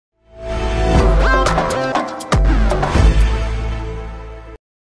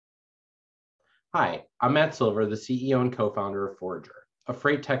Hi, I'm Matt Silver, the CEO and co-founder of Forager, a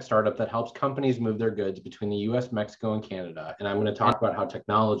freight tech startup that helps companies move their goods between the US, Mexico, and Canada. And I'm going to talk about how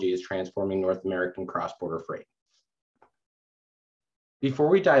technology is transforming North American cross-border freight. Before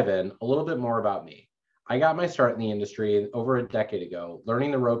we dive in, a little bit more about me. I got my start in the industry over a decade ago,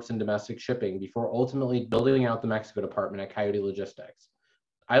 learning the ropes in domestic shipping before ultimately building out the Mexico department at Coyote Logistics.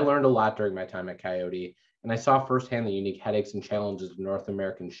 I learned a lot during my time at Coyote, and I saw firsthand the unique headaches and challenges of North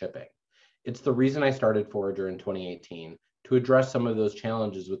American shipping. It's the reason I started Forager in 2018, to address some of those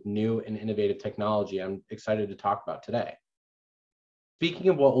challenges with new and innovative technology I'm excited to talk about today. Speaking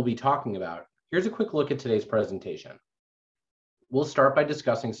of what we'll be talking about, here's a quick look at today's presentation. We'll start by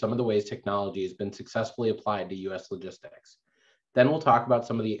discussing some of the ways technology has been successfully applied to US logistics. Then we'll talk about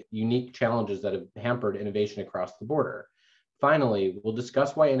some of the unique challenges that have hampered innovation across the border. Finally, we'll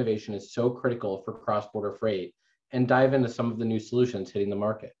discuss why innovation is so critical for cross-border freight and dive into some of the new solutions hitting the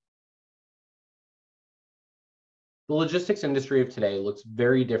market. The logistics industry of today looks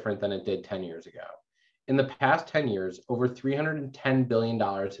very different than it did 10 years ago. In the past 10 years, over $310 billion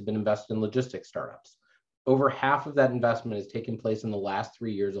have been invested in logistics startups. Over half of that investment has taken place in the last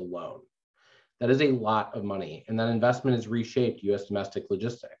 3 years alone. That is a lot of money, and that investment has reshaped US domestic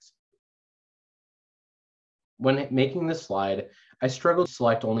logistics. When making this slide, I struggled to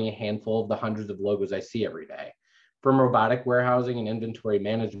select only a handful of the hundreds of logos I see every day. From robotic warehousing and inventory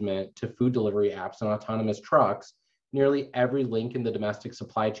management to food delivery apps and autonomous trucks, nearly every link in the domestic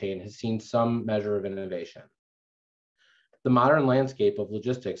supply chain has seen some measure of innovation. The modern landscape of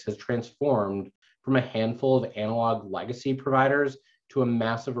logistics has transformed from a handful of analog legacy providers to a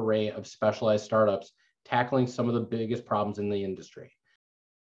massive array of specialized startups tackling some of the biggest problems in the industry.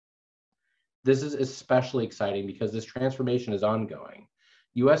 This is especially exciting because this transformation is ongoing.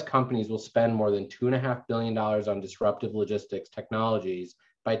 US companies will spend more than $2.5 billion on disruptive logistics technologies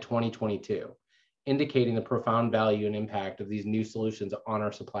by 2022, indicating the profound value and impact of these new solutions on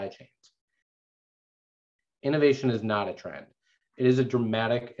our supply chains. Innovation is not a trend. It is a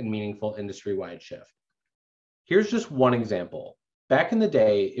dramatic and meaningful industry-wide shift. Here's just one example. Back in the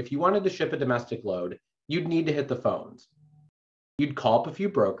day, if you wanted to ship a domestic load, you'd need to hit the phones. You'd call up a few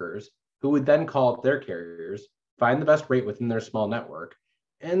brokers, who would then call up their carriers, find the best rate within their small network,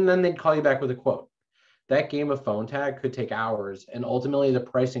 and then they'd call you back with a quote. That game of phone tag could take hours, and ultimately the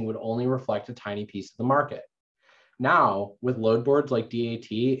pricing would only reflect a tiny piece of the market. Now, with load boards like DAT,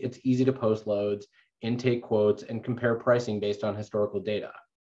 it's easy to post loads, intake quotes, and compare pricing based on historical data.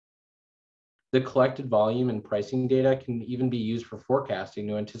 The collected volume and pricing data can even be used for forecasting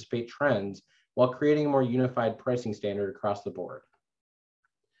to anticipate trends while creating a more unified pricing standard across the board.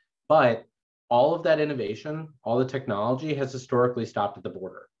 But all of that innovation, all the technology has historically stopped at the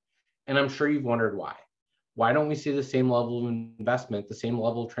border. And I'm sure you've wondered why. Why don't we see the same level of investment, the same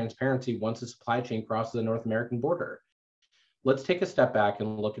level of transparency once the supply chain crosses the North American border? Let's take a step back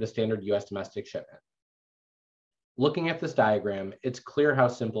and look at a standard US domestic shipment. Looking at this diagram, it's clear how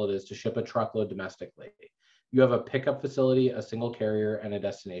simple it is to ship a truckload domestically. You have a pickup facility, a single carrier, and a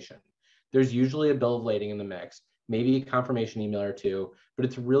destination. There's usually a bill of lading in the mix, maybe a confirmation email or two, but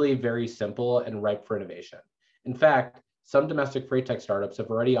it's really very simple and ripe for innovation. In fact, some domestic freight tech startups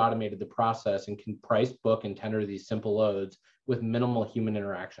have already automated the process and can price, book, and tender these simple loads with minimal human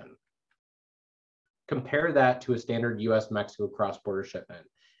interaction. Compare that to a standard US-Mexico cross-border shipment,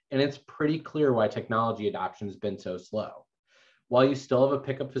 and it's pretty clear why technology adoption has been so slow. While you still have a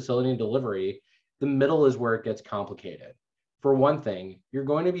pickup facility and delivery, the middle is where it gets complicated. For one thing, you're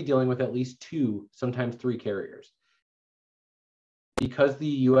going to be dealing with at least 2, sometimes 3 carriers. Because the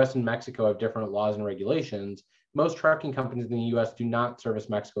US and Mexico have different laws and regulations, most trucking companies in the US do not service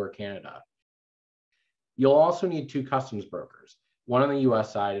Mexico or Canada. You'll also need 2 customs brokers, one on the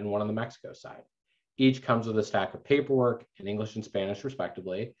US side and one on the Mexico side. Each comes with a stack of paperwork in English and Spanish,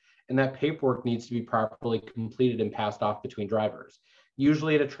 respectively, and that paperwork needs to be properly completed and passed off between drivers,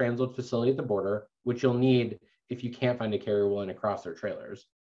 usually at a transload facility at the border, which you'll need if you can't find a carrier willing to cross their trailers.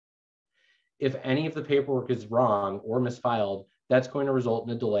 If any of the paperwork is wrong or misfiled, that's going to result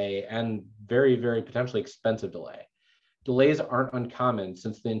in a delay and very, very potentially expensive delay. Delays aren't uncommon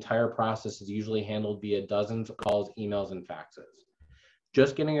since the entire process is usually handled via dozens of calls, emails, and faxes.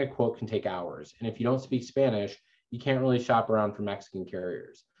 Just getting a quote can take hours, and if you don't speak Spanish, you can't really shop around for Mexican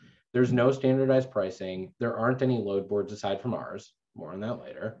carriers. There's no standardized pricing, there aren't any load boards aside from ours, more on that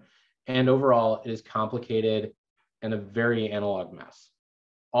later, and overall, it is complicated and a very analog mess.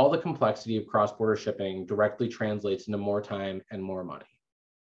 All the complexity of cross-border shipping directly translates into more time and more money.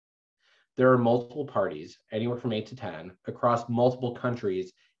 There are multiple parties, anywhere from 8 to 10, across multiple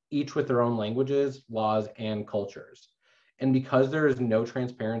countries, each with their own languages, laws, and cultures. And because there is no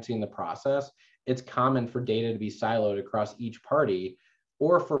transparency in the process, It's common for data to be siloed across each party,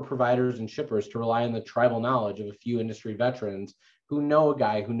 or for providers and shippers to rely on the tribal knowledge of a few industry veterans who know a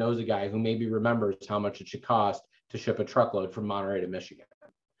guy who knows a guy who maybe remembers how much it should cost to ship a truckload from Monterey to Michigan.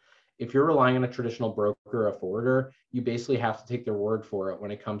 If you're relying on a traditional broker or a forwarder, you basically have to take their word for it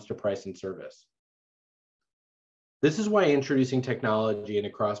when it comes to price and service. This is why introducing technology into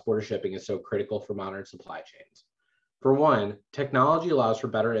cross-border shipping is so critical for modern supply chains. For one, technology allows for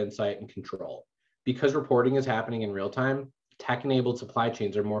better insight and control. Because reporting is happening in real time, tech-enabled supply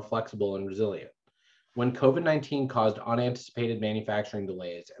chains are more flexible and resilient. When COVID-19 caused unanticipated manufacturing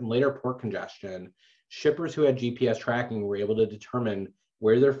delays and later port congestion, shippers who had GPS tracking were able to determine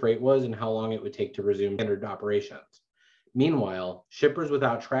where their freight was and how long it would take to resume standard operations. Meanwhile, shippers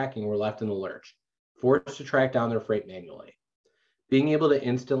without tracking were left in the lurch, forced to track down their freight manually. Being able to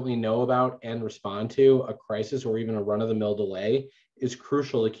instantly know about and respond to a crisis or even a run-of-the-mill delay is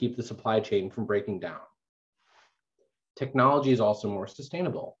crucial to keep the supply chain from breaking down. Technology is also more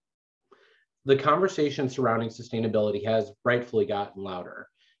sustainable. The conversation surrounding sustainability has rightfully gotten louder.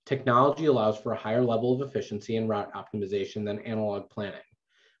 Technology allows for a higher level of efficiency and route optimization than analog planning.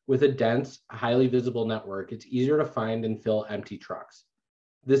 With a dense, highly visible network, it's easier to find and fill empty trucks.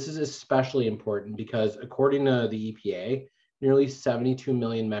 This is especially important because, according to the EPA, nearly 72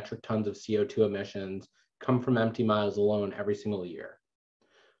 million metric tons of CO2 emissions come from empty miles alone every single year.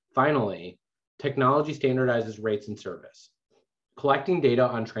 Finally, technology standardizes rates and service. Collecting data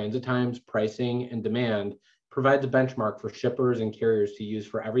on transit times, pricing, and demand provides a benchmark for shippers and carriers to use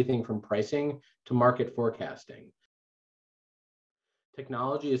for everything from pricing to market forecasting.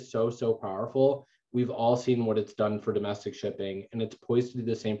 Technology is so powerful. We've all seen what it's done for domestic shipping, and it's poised to do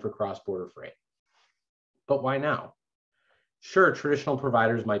the same for cross-border freight. But why now? Sure, traditional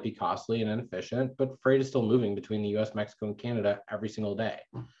providers might be costly and inefficient, but freight is still moving between the US, Mexico, and Canada every single day.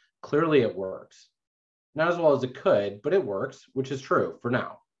 Clearly it works. Not as well as it could, but it works, which is true for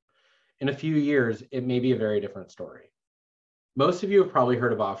now. In a few years, it may be a very different story. Most of you have probably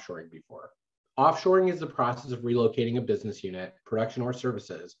heard of offshoring before. Offshoring is the process of relocating a business unit, production, or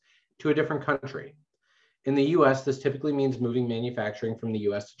services to a different country. In the US, this typically means moving manufacturing from the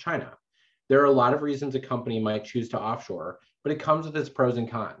US to China. There are a lot of reasons a company might choose to offshore, but it comes with its pros and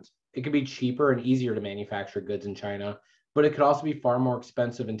cons. It could be cheaper and easier to manufacture goods in China, but it could also be far more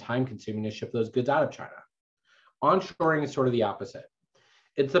expensive and time-consuming to ship those goods out of China. Onshoring is sort of the opposite.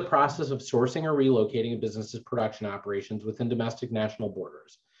 It's the process of sourcing or relocating a business's production operations within domestic national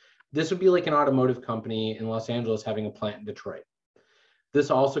borders. This would be like an automotive company in Los Angeles having a plant in Detroit.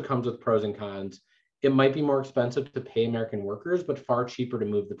 This also comes with pros and cons. It might be more expensive to pay American workers, but far cheaper to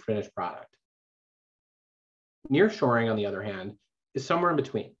move the finished product. Nearshoring, on the other hand, is somewhere in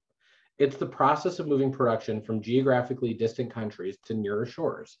between. It's the process of moving production from geographically distant countries to nearer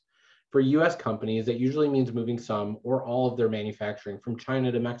shores. For US companies, that usually means moving some or all of their manufacturing from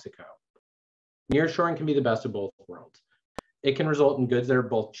China to Mexico. Nearshoring can be the best of both worlds. It can result in goods that are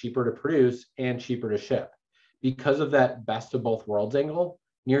both cheaper to produce and cheaper to ship. Because of that best of both worlds angle,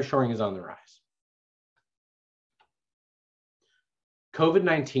 nearshoring is on the rise.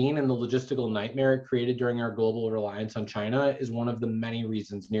 COVID-19 and the logistical nightmare it created during our global reliance on China is one of the many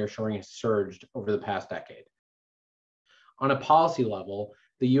reasons nearshoring has surged over the past decade. On a policy level,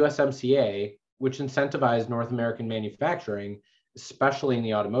 the USMCA, which incentivized North American manufacturing, especially in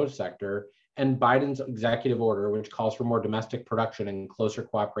the automotive sector, and Biden's executive order, which calls for more domestic production and closer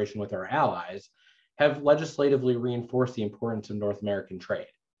cooperation with our allies, have legislatively reinforced the importance of North American trade.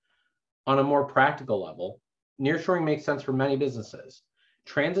 On a more practical level, nearshoring makes sense for many businesses.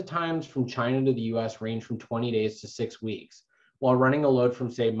 Transit times from China to the US range from 20 days to 6 weeks, while running a load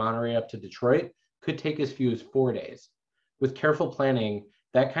from, say, Monterey up to Detroit could take as few as 4 days. With careful planning,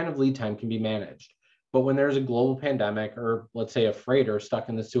 that kind of lead time can be managed. But when there's a global pandemic, or let's say a freighter stuck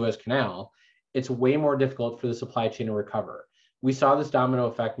in the Suez Canal, it's way more difficult for the supply chain to recover. We saw this domino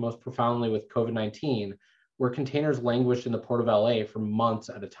effect most profoundly with COVID-19, where containers languished in the port of LA for months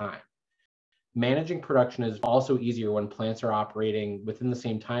at a time. Managing production is also easier when plants are operating within the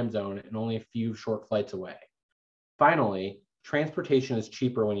same time zone and only a few short flights away. Finally, transportation is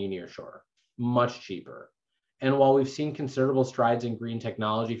cheaper when you nearshore, much cheaper. And while we've seen considerable strides in green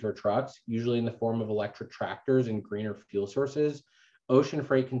technology for trucks, usually in the form of electric tractors and greener fuel sources, ocean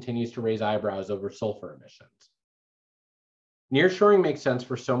freight continues to raise eyebrows over sulfur emissions. Nearshoring makes sense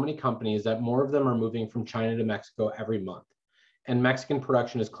for so many companies that more of them are moving from China to Mexico every month, and Mexican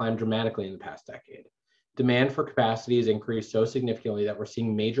production has climbed dramatically in the past decade. Demand for capacity has increased so significantly that we're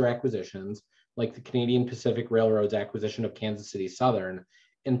seeing major acquisitions, like the Canadian Pacific Railroad's acquisition of Kansas City Southern,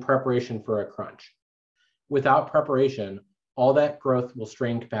 in preparation for a crunch. Without preparation, All that growth will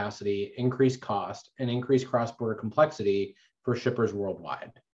strain capacity, increase cost, and increase cross-border complexity for shippers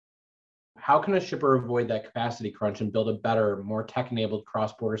worldwide. How can a shipper avoid that capacity crunch and build a better, more tech-enabled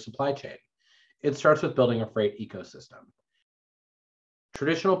cross-border supply chain? It starts with building a freight ecosystem.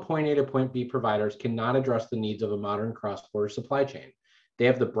 Traditional point A to point B providers cannot address the needs of a modern cross-border supply chain. They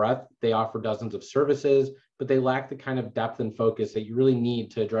have the breadth, they offer dozens of services, but they lack the kind of depth and focus that you really need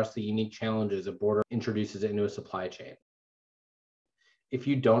to address the unique challenges a border introduces into a supply chain. If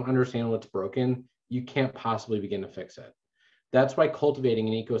you don't understand what's broken, you can't possibly begin to fix it. That's why cultivating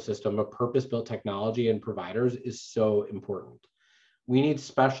an ecosystem of purpose-built technology and providers is so important. We need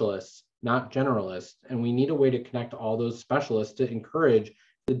specialists, not generalists, and we need a way to connect all those specialists to encourage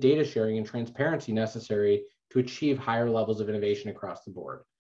the data sharing and transparency necessary to achieve higher levels of innovation across the board.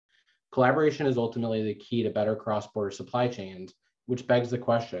 Collaboration is ultimately the key to better cross-border supply chains, which begs the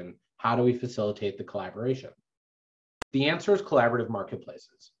question, how do we facilitate the collaboration? The answer is collaborative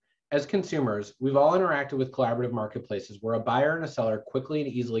marketplaces. As consumers, we've all interacted with collaborative marketplaces where a buyer and a seller quickly and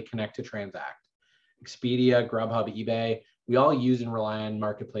easily connect to transact. Expedia, Grubhub, eBay, we all use and rely on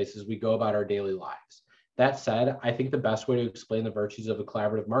marketplaces as we go about our daily lives. That said, I think the best way to explain the virtues of a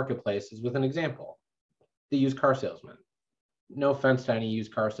collaborative marketplace is with an example. The used car salesman. No offense to any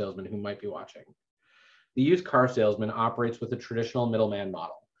used car salesman who might be watching. The used car salesman operates with a traditional middleman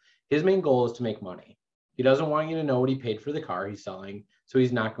model. His main goal is to make money. He doesn't want you to know what he paid for the car he's selling, so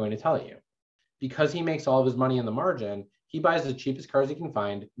he's not going to tell you. Because he makes all of his money in the margin, he buys the cheapest cars he can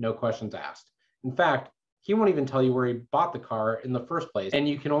find, no questions asked. In fact, he won't even tell you where he bought the car in the first place, and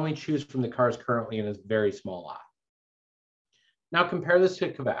you can only choose from the cars currently in his very small lot. Now compare this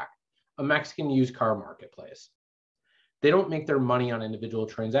to Convoy, a Mexican used car marketplace. They don't make their money on individual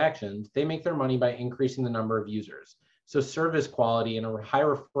transactions, they make their money by increasing the number of users. So service quality and a high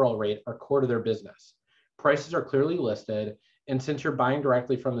referral rate are core to their business. Prices are clearly listed, and since you're buying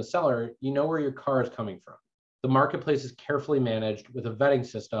directly from the seller, you know where your car is coming from. The marketplace is carefully managed with a vetting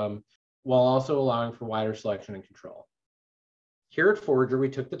system while also allowing for wider selection and control. Here at Forager, we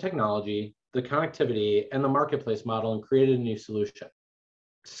took the technology, the connectivity, and the marketplace model and created a new solution.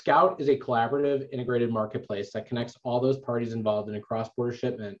 Scout is a collaborative, integrated marketplace that connects all those parties involved in a cross-border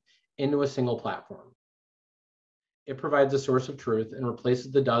shipment into a single platform. It provides a source of truth and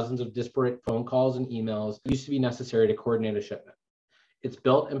replaces the dozens of disparate phone calls and emails that used to be necessary to coordinate a shipment. It's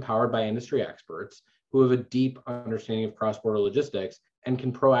built and powered by industry experts who have a deep understanding of cross-border logistics and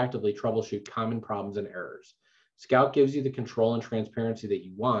can proactively troubleshoot common problems and errors. Scout gives you the control and transparency that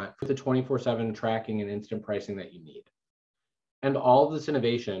you want with the 24/7 tracking and instant pricing that you need. And all of this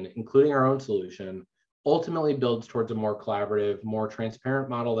innovation, including our own solution, ultimately builds towards a more collaborative, more transparent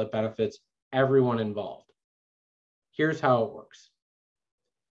model that benefits everyone involved. Here's how it works.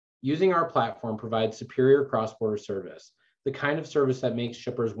 Using our platform provides superior cross-border service, the kind of service that makes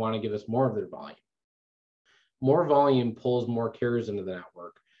shippers want to give us more of their volume. More volume pulls more carriers into the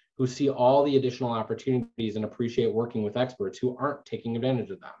network who see all the additional opportunities and appreciate working with experts who aren't taking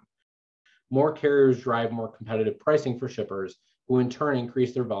advantage of them. More carriers drive more competitive pricing for shippers who in turn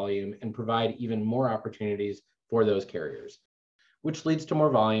increase their volume and provide even more opportunities for those carriers, which leads to more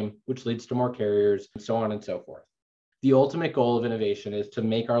volume, which leads to more carriers, and so on and so forth. The ultimate goal of innovation is to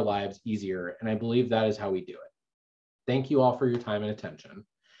make our lives easier, and I believe that is how we do it. Thank you all for your time and attention.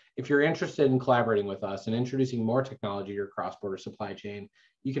 If you're interested in collaborating with us and introducing more technology to your cross-border supply chain,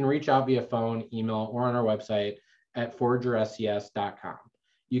 you can reach out via phone, email, or on our website at foragerscs.com.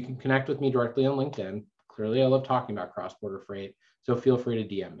 You can connect with me directly on LinkedIn. Clearly, I love talking about cross-border freight, so feel free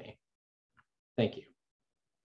to DM me. Thank you.